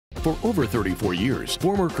For over 34 years,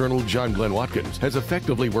 former Colonel John Glenn Watkins has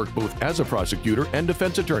effectively worked both as a prosecutor and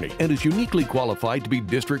defense attorney and is uniquely qualified to be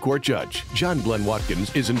district court judge. John Glenn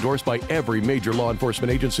Watkins is endorsed by every major law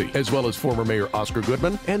enforcement agency, as well as former Mayor Oscar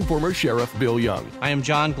Goodman and former Sheriff Bill Young. I am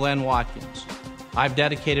John Glenn Watkins. I've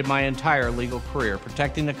dedicated my entire legal career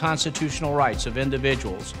protecting the constitutional rights of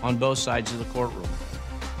individuals on both sides of the courtroom.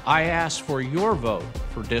 I ask for your vote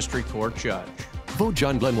for District Court Judge. Vote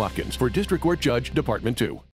John Glenn Watkins for District Court Judge, Department 2.